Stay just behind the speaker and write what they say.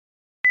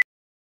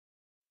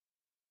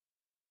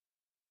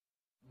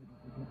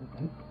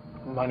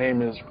My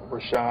name is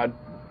Rashad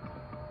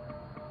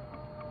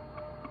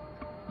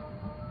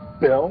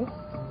Bell.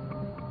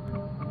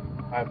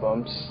 I've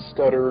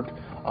stuttered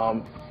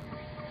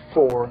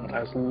for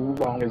as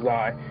long as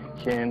I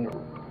can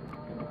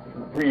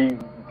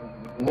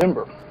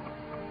remember.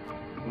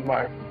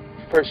 My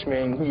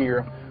freshman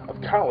year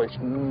of college,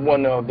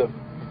 one of the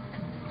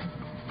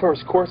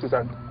first courses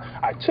I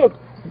took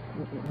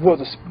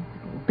was a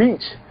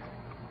speech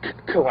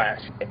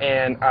class,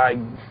 and I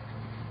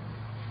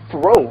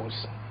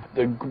froze.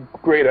 The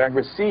grade I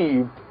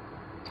received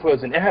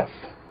was an F.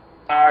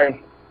 I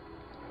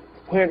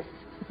went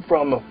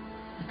from a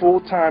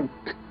full-time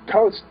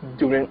college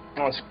student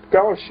on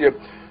scholarship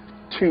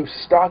to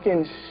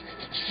stocking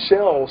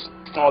shelves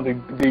on the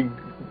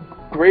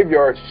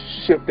graveyard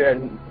shift at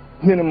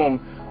minimum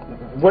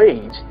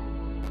wage.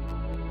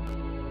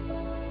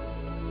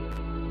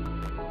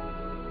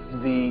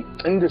 The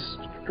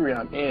industry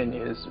I'm in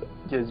is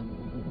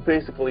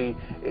basically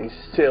a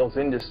sales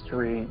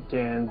industry,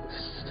 and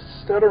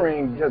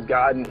stuttering has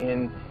gotten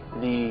in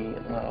the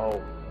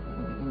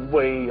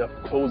way of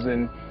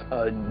closing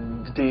a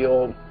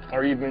deal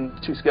or even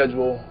to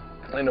schedule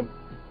an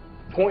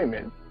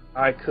appointment.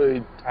 I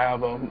could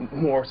have a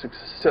more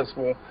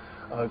successful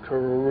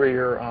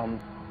career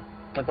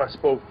if I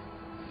spoke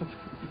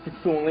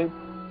fluently.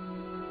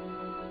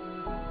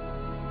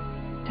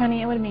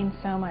 Tony, it would mean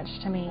so much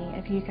to me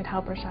if you could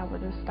help Rashad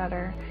with his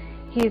stutter.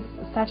 He's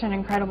such an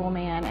incredible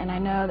man, and I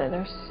know that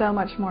there's so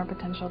much more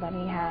potential than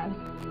he has.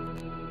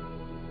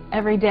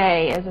 Every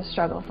day is a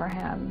struggle for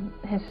him.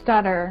 His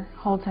stutter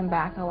holds him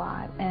back a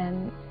lot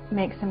and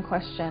makes him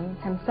question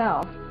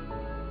himself.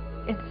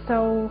 It's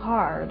so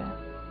hard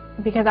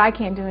because I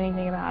can't do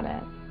anything about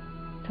it.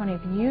 Tony,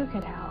 if you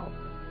could help,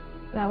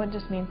 that would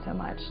just mean so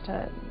much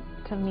to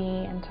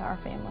me and to our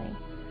family.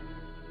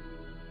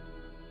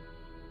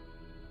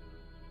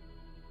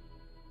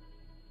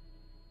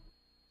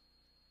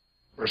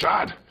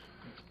 Rashad,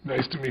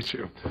 nice to meet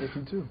you. Yes,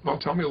 you too. Well,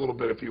 tell me a little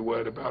bit, if you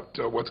would, about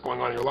what's going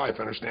on in your life.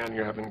 I understand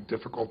you're having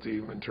difficulty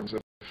in terms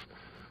of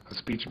a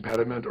speech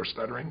impediment or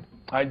stuttering.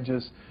 I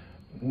just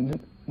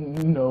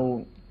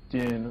know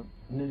in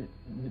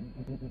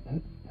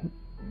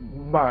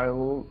my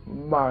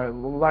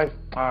life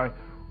I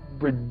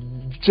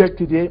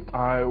rejected it.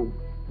 I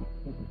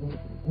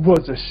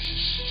was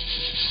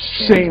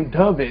ashamed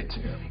of it.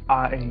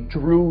 I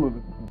drew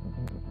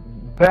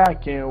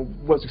back and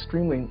was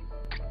extremely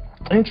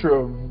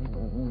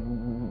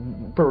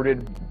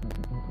introverted,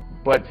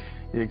 but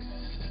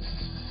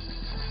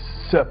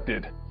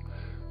accepted.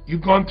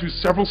 You've gone through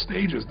several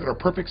stages that are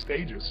perfect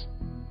stages.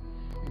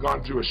 You've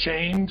gone through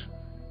ashamed,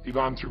 you've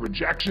gone through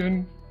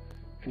rejection,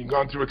 and you've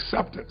gone through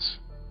acceptance.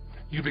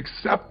 You've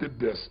accepted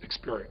this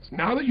experience.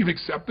 Now that you've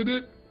accepted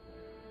it,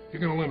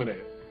 you're going to eliminate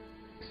it.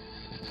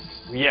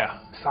 Yeah,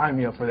 sign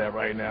me up for that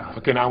right now.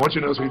 Okay, now I want you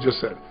to notice what you just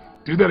said.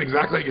 Do that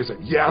exactly like you said.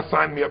 Yeah,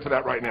 sign me up for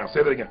that right now.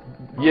 Say that again.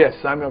 Yes,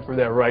 sign me up for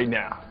that right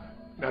now.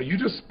 Now, you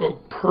just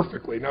spoke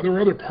perfectly. Now, there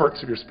were other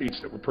parts of your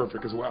speech that were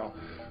perfect as well,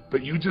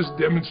 but you just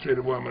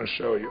demonstrated what I'm going to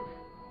show you.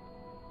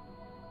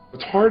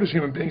 It's hard as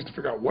human beings to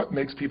figure out what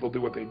makes people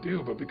do what they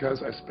do, but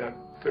because I spent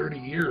 30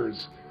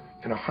 years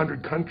in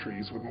 100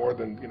 countries with more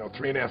than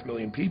 3.5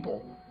 million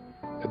people,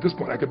 at this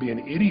point I could be an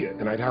idiot,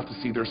 and I'd have to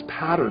see there's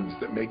patterns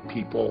that make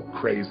people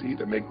crazy,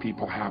 that make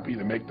people happy,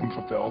 that make them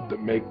fulfilled,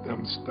 that make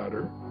them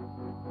stutter.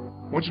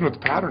 Once you know what the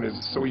pattern is,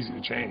 it's so easy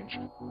to change.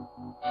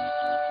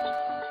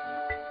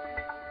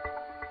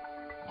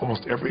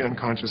 Almost every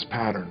unconscious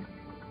pattern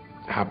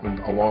happened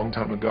a long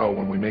time ago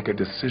when we make a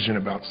decision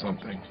about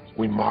something.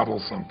 We model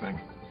something.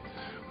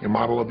 We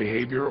model a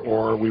behavior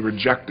or we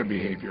reject a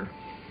behavior.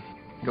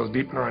 It goes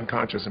deep in our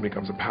unconscious and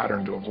becomes a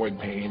pattern to avoid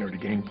pain or to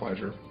gain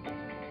pleasure.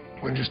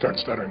 When did you start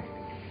stuttering?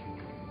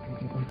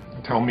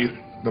 Tell me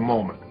the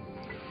moment.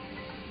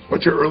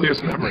 What's your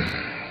earliest memory?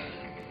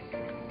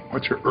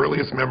 What's your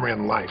earliest memory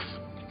in life?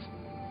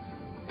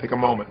 Take a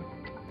moment.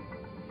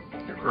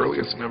 Your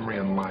earliest memory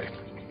in life.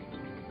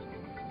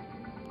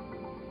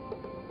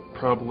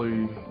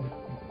 Probably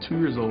 2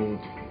 years old.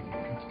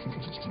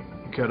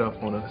 Got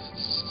up on a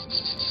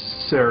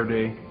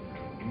Saturday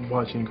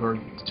watching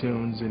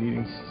cartoons and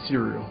eating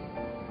cereal.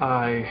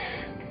 I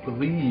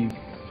believe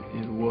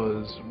it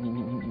was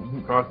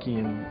Rocky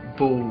and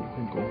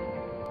Bullwinkle.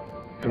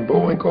 And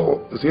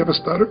Bullwinkle, does he have a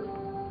stutter?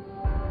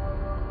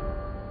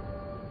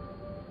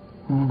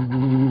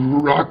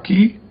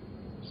 Rocky?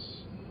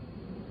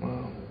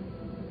 Wow.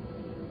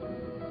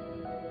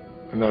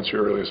 And that's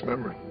your earliest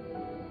memory.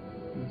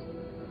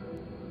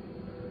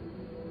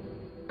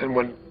 And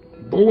when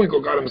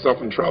Bullwinkle got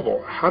himself in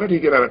trouble, how did he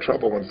get out of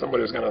trouble when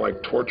somebody was going to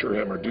like torture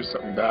him or do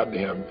something bad to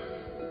him?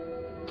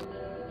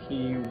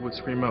 He would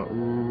scream out,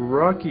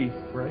 "Rocky,"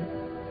 right?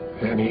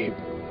 And he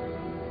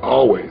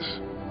always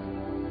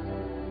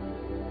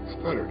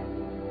stuttered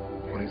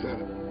when he said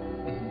it.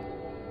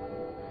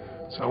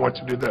 So I want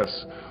you to do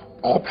this.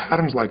 All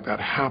patterns like that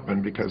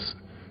happen because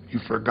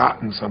you've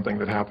forgotten something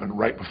that happened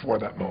right before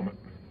that moment.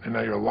 and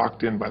now you're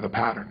locked in by the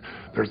pattern.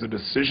 There's a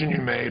decision you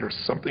made or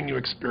something you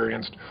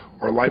experienced,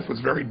 or life was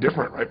very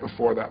different right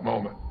before that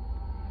moment.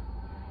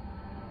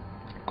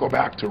 Go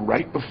back to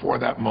right before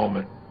that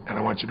moment, and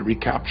I want you to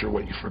recapture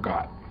what you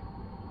forgot.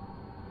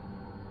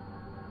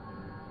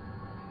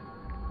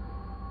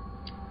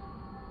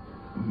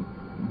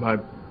 My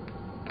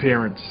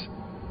parents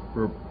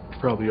were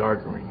probably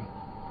arguing.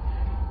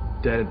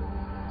 That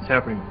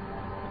happened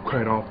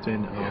quite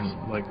often,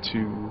 like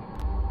to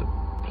the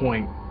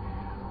point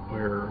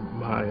where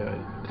my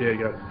dad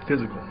got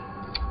physical.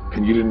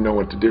 And you didn't know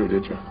what to do,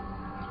 did you?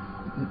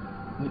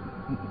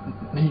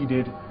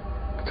 Needed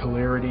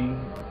clarity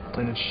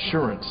and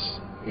assurance.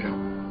 Yeah.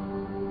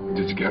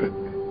 Did you get it?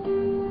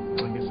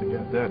 I guess I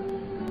got that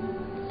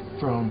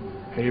from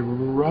Hey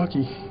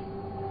Rocky.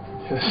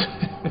 Yes.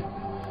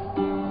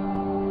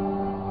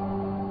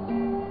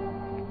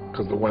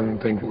 Because the one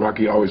thing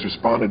Rocky always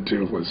responded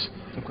to was,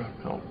 Okay,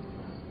 help.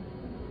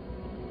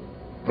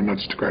 but not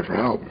just to cry for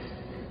help.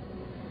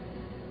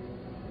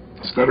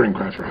 A stuttering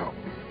cry for help.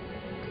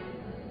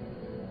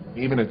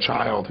 Even a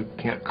child who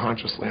can't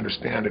consciously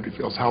understand it, who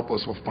feels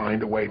helpless, will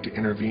find a way to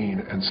intervene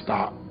and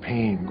stop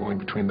pain going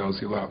between those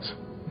he loves.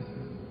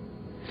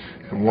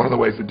 And one of the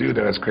ways to do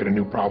that is create a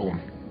new problem.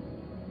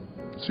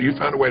 So you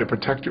found a way to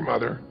protect your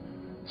mother,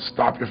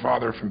 stop your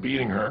father from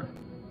beating her,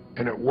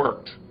 and it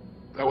worked.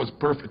 That was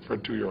perfect for a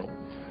 2-year-old.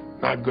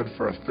 Not good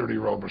for a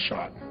 30-year-old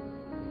Rashad.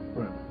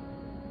 Right.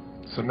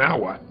 So now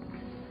what?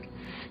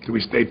 Do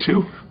we stay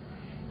 2?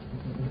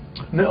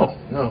 No,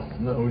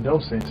 we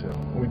don't stay 2.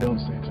 We don't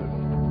stay 2.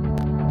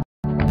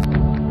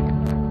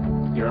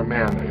 You're a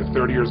man, you're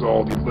 30 years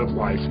old, you've lived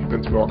life, you've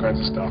been through all kinds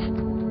of stuff.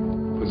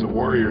 There's a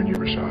warrior in you,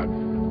 Rashad.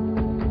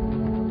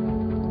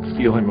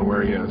 Feel him and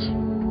where he is.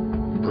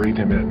 Breathe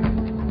him in.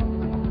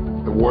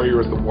 The warrior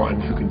is the one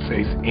who can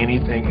face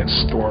anything and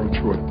storm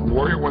through it. The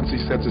warrior, once he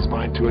sets his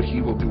mind to it, he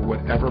will do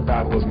whatever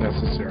battle is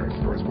necessary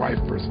for his wife,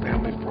 for his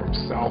family, for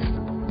himself.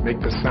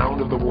 Make the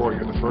sound of the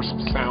warrior. The first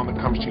sound that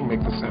comes to you,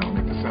 make the sound.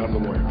 Make the sound of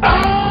the warrior.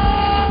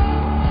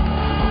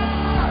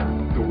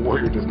 The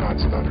warrior does not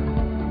stutter.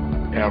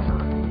 Ever.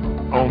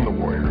 Own the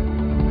warrior.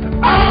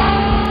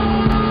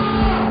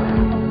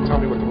 Tell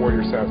me what the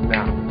warrior says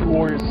now. The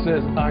warrior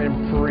says, I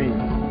am free.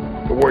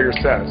 The warrior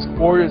says. The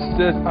warrior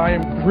says, I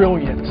am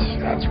brilliant.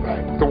 That's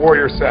right. The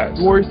warrior says.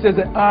 The warrior says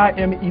that I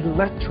am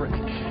electric.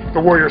 The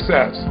warrior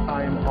says.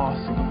 I am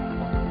awesome.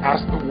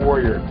 Ask the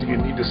warrior, do you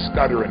need to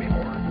stutter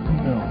anymore?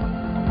 No.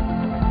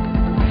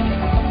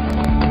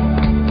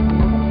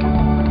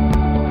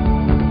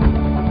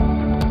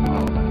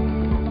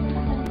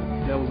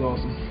 That was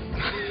awesome.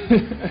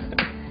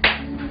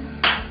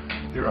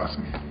 You're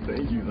awesome.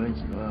 Thank you.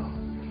 Wow.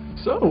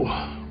 So,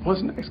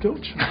 what's next,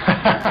 Coach?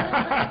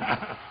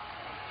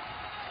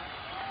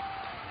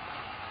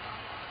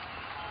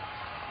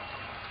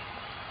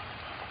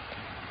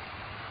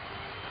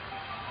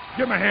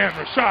 Give him a hand,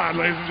 Rashad,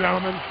 ladies and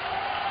gentlemen.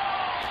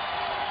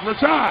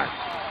 Rashad.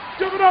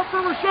 Give it up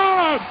for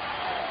Rashad.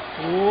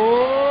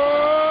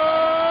 Whoa,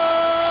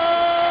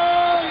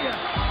 yeah.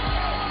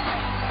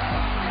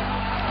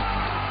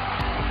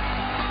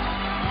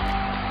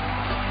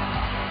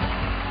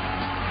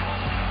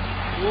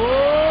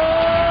 Whoa.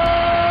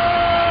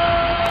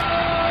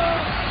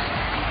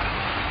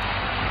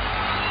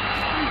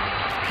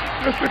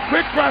 Just a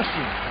quick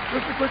question.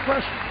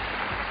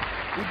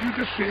 Would you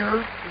just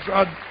share,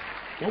 Rashad,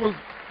 what was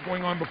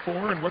going on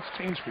before and what's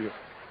changed for you?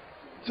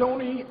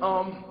 Tony,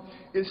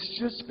 it's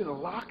just been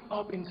locked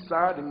up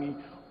inside of me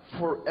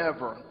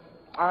forever.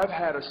 I've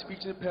had a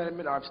speech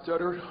impediment. I've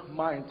stuttered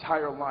my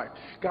entire life.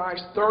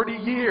 Guys, 30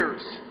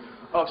 years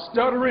of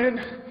stuttering,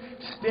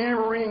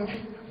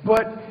 stammering,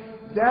 but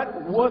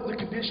that was the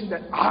condition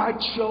that I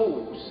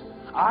chose.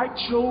 I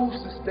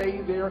chose to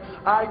stay there.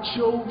 I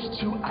chose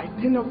to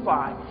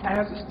identify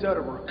as a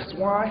stutterer. Because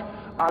why?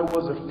 I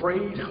was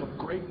afraid of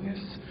greatness.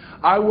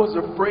 I was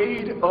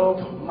afraid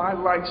of my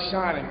light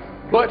shining,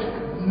 but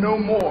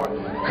no more.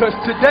 Because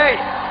today,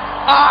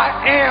 I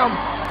am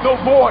the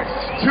voice.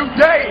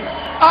 Today,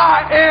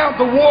 I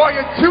am the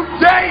warrior.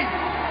 Today,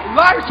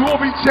 lives will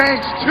be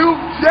changed.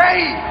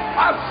 Today,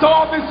 I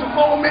saw this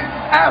moment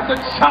as a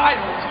child.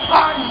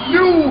 I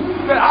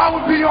knew that I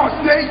would be on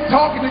stage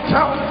talking to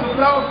countless of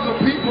thousands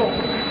of people.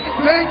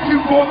 Thank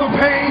you for the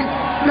pain.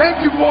 Thank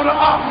you for the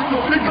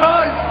obstacles,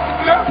 because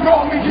that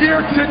brought me here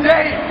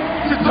today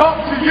to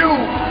talk to you,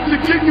 to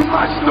give you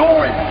my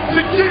story, to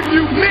give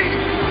you me.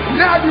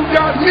 Now you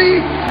got me,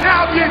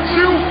 now get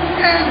you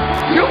and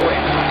do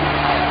it.